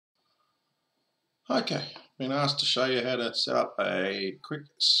Okay, been asked to show you how to set up a quick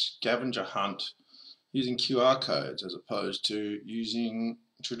scavenger hunt using QR codes as opposed to using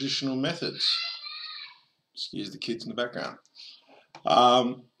traditional methods. Excuse the kids in the background.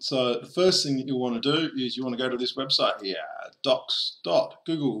 So the first thing that you want to do is you want to go to this website here,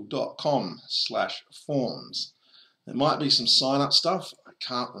 docs.google.com/forms. There might be some sign up stuff, I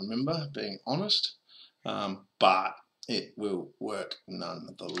can't remember, being honest, but it will work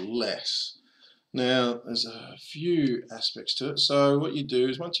nonetheless. Now, there's a few aspects to it. So what you do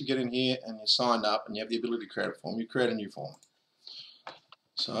is once you get in here and you're signed up and you have the ability to create a form, you create a new form.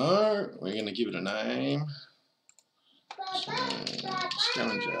 So we're going to give it a name. So,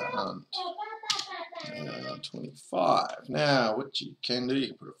 scavenger hunt 25. Now, what you can do, you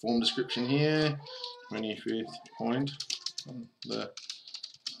can put a form description here. 25th point on the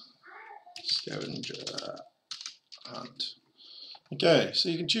scavenger hunt. Okay, so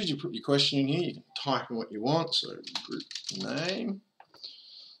you can choose to put your question in here. You can type in what you want, so group name.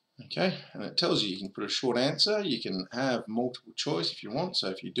 Okay, and it tells you can put a short answer. You can have multiple choice if you want. So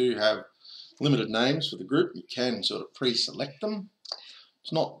if you do have limited names for the group, you can sort of pre-select them.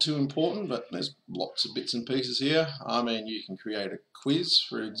 It's not too important, but there's lots of bits and pieces here. I mean, you can create a quiz,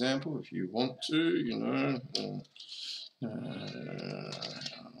 for example, if you want to, you know.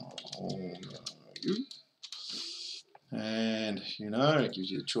 And you know, it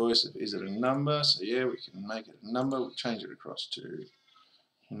gives you the choice of is it a number. So yeah, we can make it a number. We'll change it across to,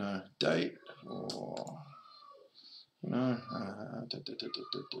 you know, date, or you know,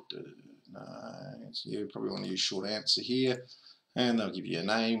 so you probably want to use short answer here, and they'll give you a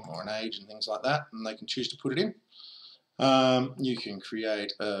name or an age and things like that, and they can choose to put it in. You can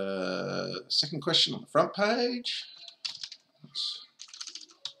create a second question on the front page.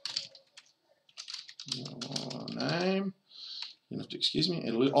 Your name. You have to excuse me.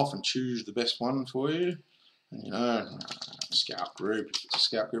 It'll often choose the best one for you. And you know, scout group. If it's a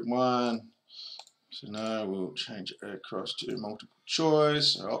scout group 1. So now we'll change it across to multiple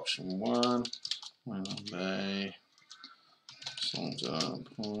choice. So option 1. When they Saunter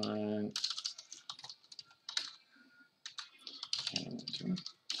point.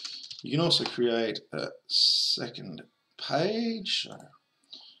 You can also create a second page. So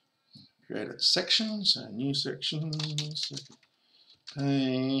create a section, so new section, second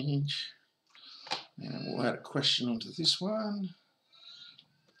page, and we'll add a question onto this one.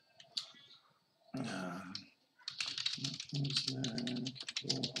 Of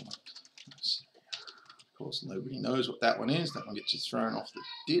course, nobody knows what that one is. That one gets you thrown off the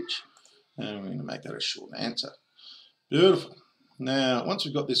ditch, and we're going to make that a short answer. Beautiful. Now, once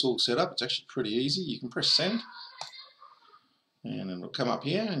we've got this all set up, it's actually pretty easy. You can press send, and it'll come up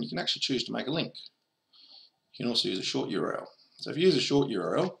here, and you can actually choose to make a link. You can also use a short URL. So if you use a short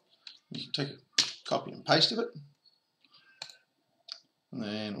URL, you can take a copy and paste of it. And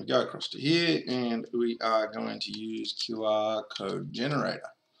then we go across to here, and we are going to use QR code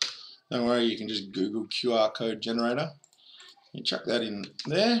generator. Don't worry, you can just Google QR code generator. You chuck that in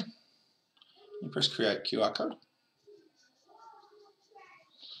there, you press create QR code,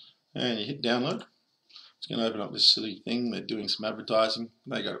 and you hit download. It's going to open up this silly thing. They're doing some advertising.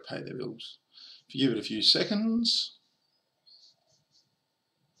 They got to pay their bills. If you give it a few seconds,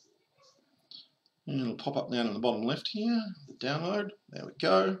 and it'll pop up down in the bottom left here, the download. There we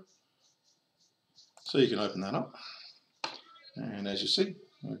go. So you can open that up. And as you see,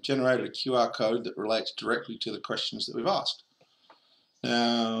 we've generated a QR code that relates directly to the questions that we've asked.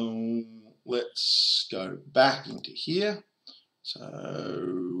 Now, let's go back into here. So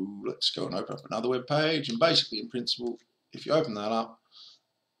let's go and open up another web page, and basically in principle, if you open that up,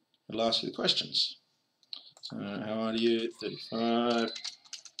 it'll ask you the questions. So how old are you? 35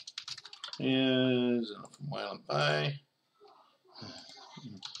 years, I'm from Wayland Bay.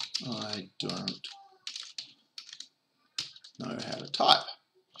 I don't know how to type.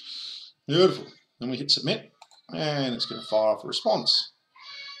 Beautiful. Then we hit submit, and it's going to fire off a response.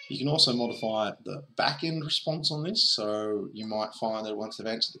 You can also modify the back-end response on this, so you might find that once they've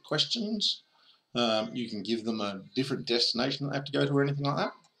answered the questions, you can give them a different destination that they have to go to or anything like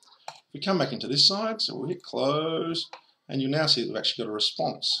that. If we come back into this side, so we'll hit close, and you'll now see that we've actually got a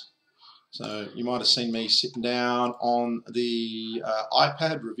response. So you might have seen me sitting down on the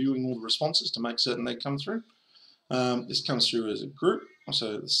iPad reviewing all the responses to make certain they come through. This comes through as a group,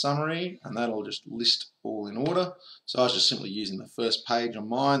 so the summary, and that'll just list all in order. So I was just simply using the first page on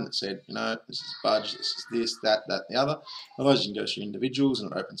mine that said, you know, this is Budge, this is this, that, the other. Otherwise you can go through individuals,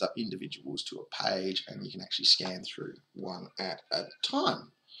 and it opens up individuals to a page, and you can actually scan through one at a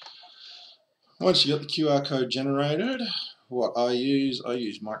time. Once you've got the QR code generated, what I use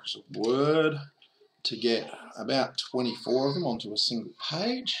Microsoft Word. to get about 24 of them onto a single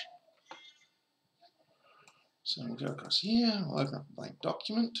page. So we'll go across here, we'll open up a blank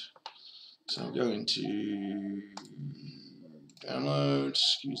document. So we'll go into download,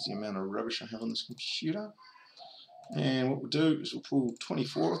 excuse the amount of rubbish I have on this computer. And what we'll do is we'll pull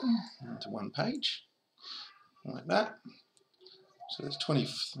 24 of them into one page, like that. So there's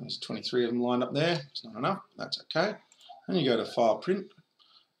 23 of them lined up there. It's not enough, that's okay. Then you go to File Print.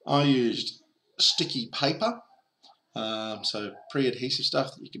 I used sticky paper, so pre-adhesive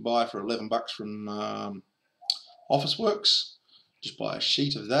stuff that you could buy for $11 from Officeworks. Just buy a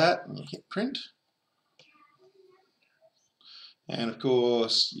sheet of that and you hit print. And of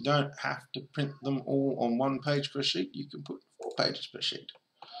course, you don't have to print them all on one page per sheet. You can put 4 pages per sheet.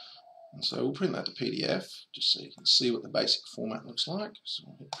 And so we'll print that to PDF, just so you can see what the basic format looks like. So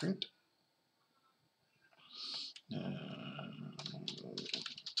we'll hit print.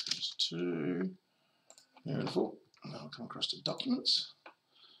 Page 2. Beautiful. Now I'll come across to documents.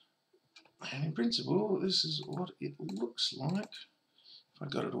 And in principle, this is what it looks like if I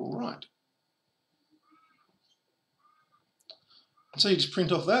got it all right. So you just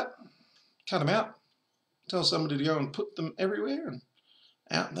print off that, cut them out, tell somebody to go and put them everywhere, and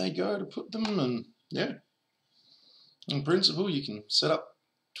out they go to put them, and yeah. In principle, you can set up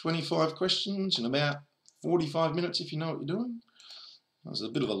 25 questions in about 45 minutes if you know what you're doing. There's a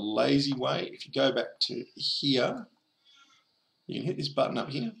bit of a lazy way. If you go back to here, you can hit this button up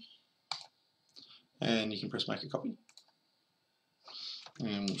here, and you can press make a copy.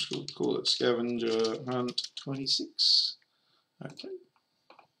 And we'll just call it Scavenger Hunt 26. Okay.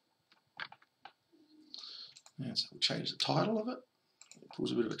 And so we'll change the title of it. It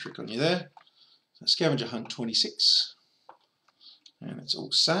pulls a bit of a trick on you there. So Scavenger Hunt 26. And it's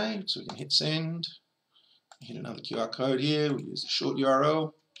all saved, so we can hit send. Hit another QR code here. We'll use the short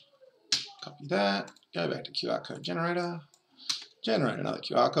URL. Copy that. Go back to QR code generator. Generate another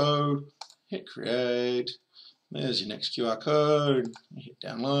QR code. Hit create. There's your next QR code. You hit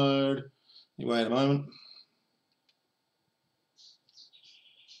download. You wait a moment.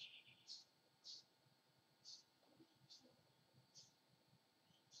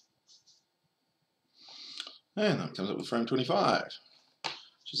 And that comes up with frame 25,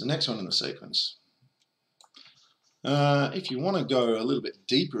 which is the next one in the sequence. If you want to go a little bit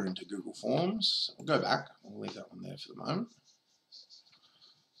deeper into Google Forms, we'll go back. We'll leave that one there for the moment.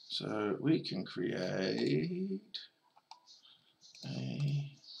 So we can create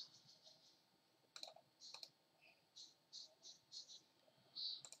a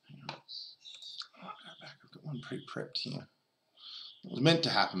I'll go back. I've got one pre-prepped here. It was meant to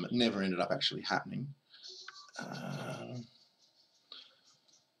happen, but never ended up actually happening.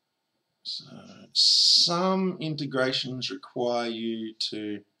 So some integrations require you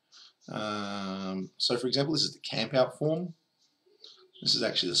to, so for example, this is the camp out form. This is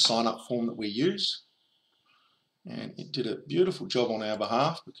actually the sign up form that we use. And it did a beautiful job on our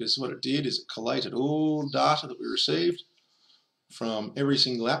behalf, because what it did is it collated all data that we received from every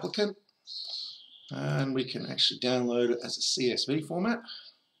single applicant. And we can actually download it as a CSV format.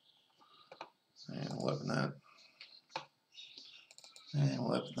 And we'll open that. And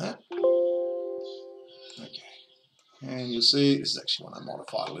we'll open that. Okay. And you'll see this is actually one I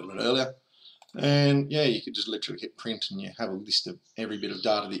modified a little bit earlier. And yeah, you could just literally hit print and you have a list of every bit of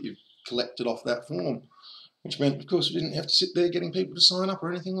data that you've collected off that form. Which meant, of course, we didn't have to sit there getting people to sign up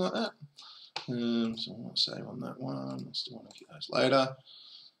or anything like that. So I want to save on that one. I still want to get those later.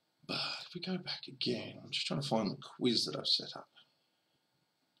 But if we go back again, I'm just trying to find the quiz that I've set up.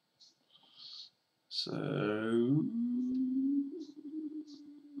 So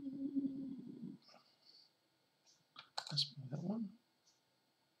that's that one.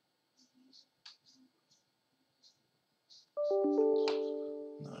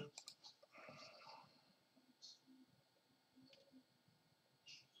 No.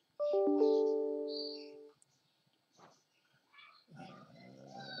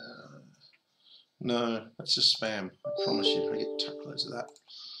 No, that's just spam. I promise you, I get truckloads of that.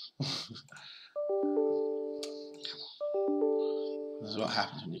 This is what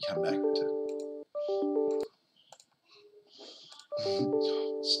happens when you come back to.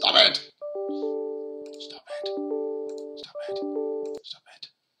 Stop it! Stop it! Stop it! Stop it!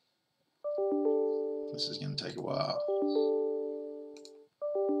 This is going to take a while.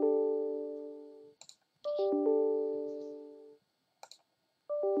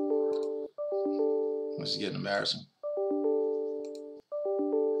 This is getting embarrassing.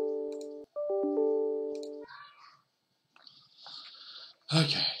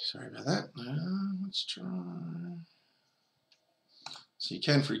 Okay, sorry about that. Let's try. So you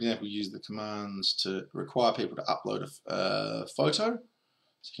can, for example, use the commands to require people to upload a photo.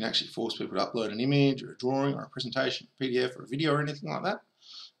 So you can actually force people to upload an image or a drawing or a presentation, a PDF or a video or anything like that.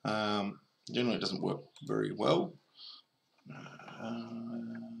 Generally, it doesn't work very well.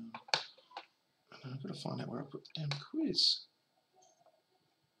 I've got to find out where I put the damn quiz.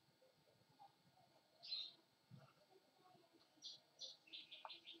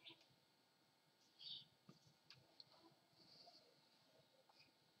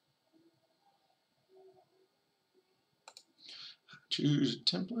 Choose a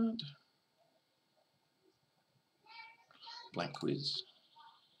template. Blank quiz.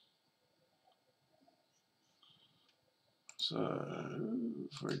 So,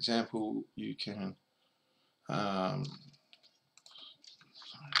 for example, you can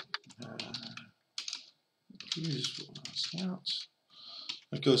use Scouts.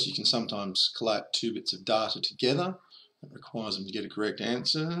 Of course, you can sometimes collate two bits of data together. That requires them to get a correct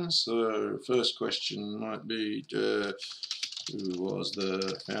answer. So, first question might be, who was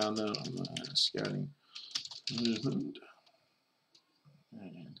the founder of the scouting movement?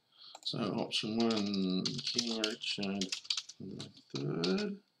 And so, option 1, King Richard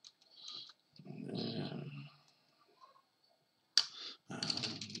III.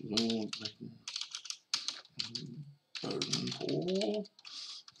 Lord Baden Paul.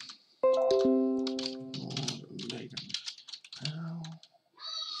 Lord Baden Powell.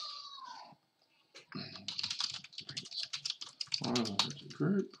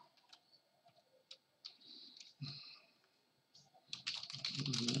 Group.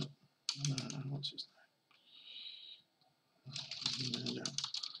 What's his name?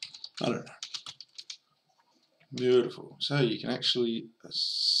 I don't know. Beautiful. So you can actually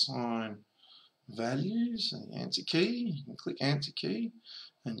assign values and the answer key. You can click answer key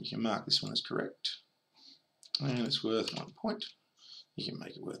and you can mark this one as correct. And it's worth 1 point. You can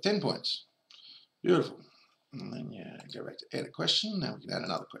make it worth 10 points. Beautiful. And then you go back to add a question. Now we can add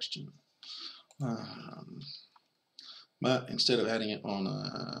another question. But instead of adding it on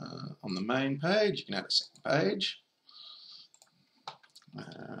the main page, you can add a second page.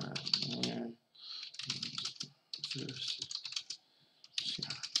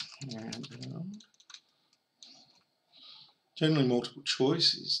 Generally, multiple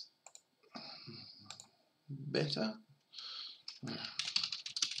choice is better.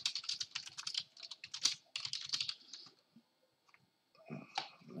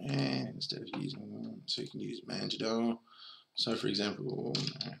 And instead of using, so you can use Manjadar. So, for example,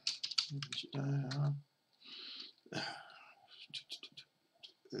 I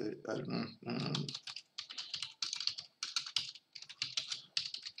don't know.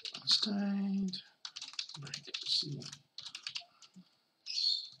 Stained. Break. See.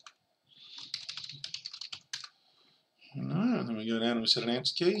 No, and then we go down and we set an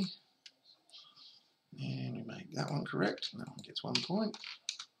answer key. And we make that one correct. And that one gets 1 point.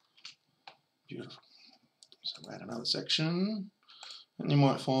 Beautiful. So add another section. And you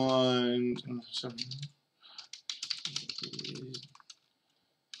might find some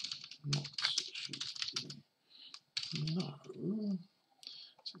no.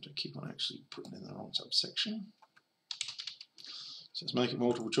 So to keep on actually putting in the wrong subsection. So let's make it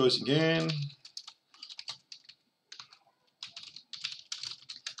multiple choice again.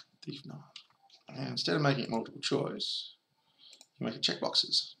 Thief knife. And instead of making it multiple choice, you make it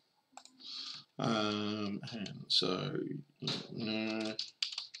checkboxes. And so, you know,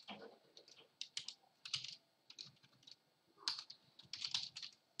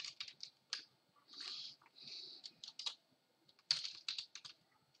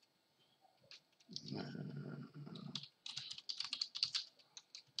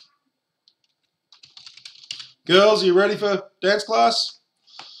 girls, are you ready for dance class?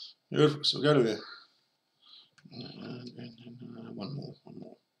 Beautiful. So we'll go to there. One more.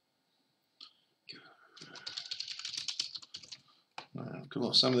 Of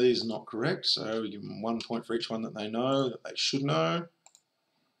course, some of these are not correct, so we give them 1 point for each one that they know, that they should know.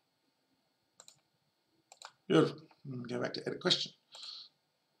 Beautiful. Go back to edit question.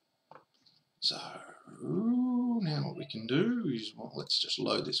 So now what we can do is, well, let's just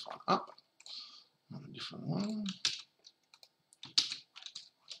load this one up on a different one.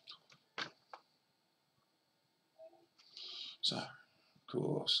 So, of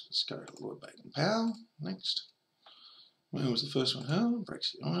course, let's go to Lord Baden Powell next. Where was the first one held?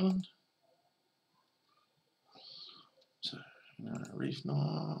 Breaks the island. So, reef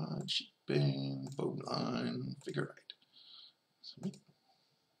knot, sheep bend, bowline, figure 8. Submit.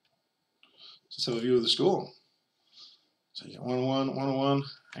 Let's have a view of the score. So you get 1 of 1, 1 of 1,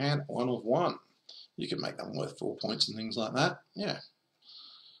 and 1 of 1. You can make them worth 4 points and things like that. Yeah.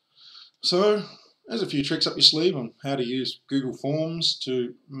 So there's a few tricks up your sleeve on how to use Google Forms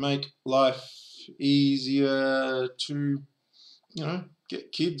to make life easier to,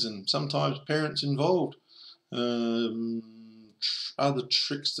 get kids and sometimes parents involved. Other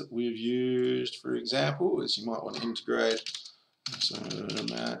tricks that we've used, for example, is you might want to integrate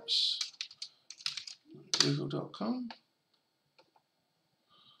maps google.com.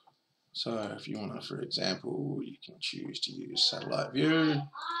 So if you want to, for example, you can choose to use satellite view.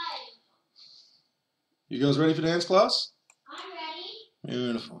 You guys ready for dance class? I'm ready.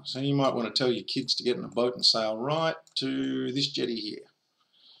 Beautiful. So you might want to tell your kids to get in a boat and sail right to this jetty here.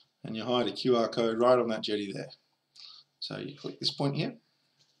 And you hide a QR code right on that jetty there. So you click this point here.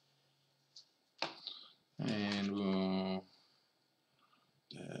 And we'll,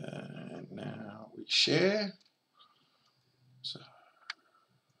 now we share. So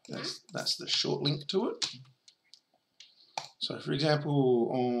that's the short link to it. So for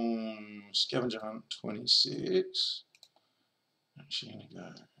example, on scavenger hunt 26, actually going to go.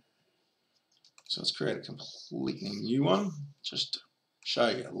 So let's create a completely new one, just to show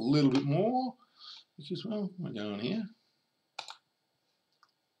you a little bit more. Because, well, we're going here.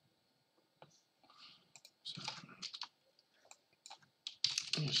 So,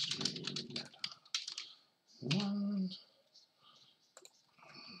 just read that one.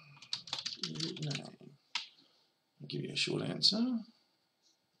 Name. I'll give you a short answer.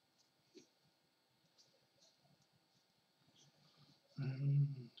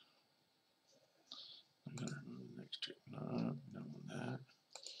 And I'm going to run the next trick. No, we don't want that.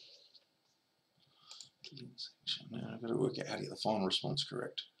 Now I've got to work out how to get the final response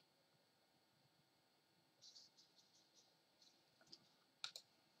correct.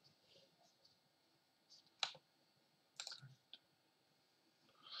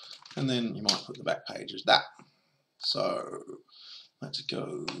 And then you might put the back page as that. So let's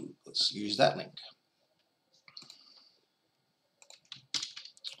go, let's use that link.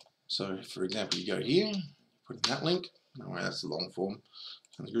 So for example, you go here, put in that link. No way, that's the long form.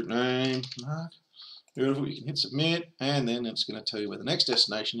 And the group name, Mark. Beautiful, you can hit submit, and then it's going to tell you where the next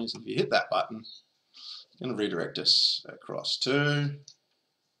destination is. And if you hit that button, it's going to redirect us across to...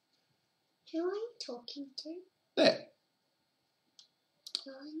 Who are you talking to? There.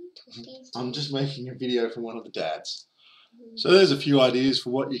 Who are you talking to? I'm just making a video from one of the dads. So there's a few ideas for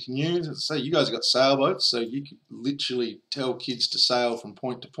what you can use. As I say, you guys have got sailboats, so you could literally tell kids to sail from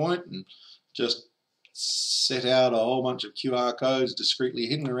point to point and just set out a whole bunch of QR codes discreetly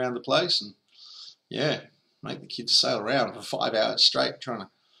hidden around the place, and yeah, make the kids sail around for 5 hours straight trying to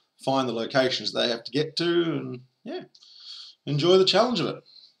find the locations they have to get to, and yeah, enjoy the challenge of it.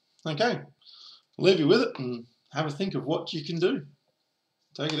 Okay, I'll leave you with it and have a think of what you can do.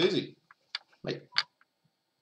 Take it easy. Bye.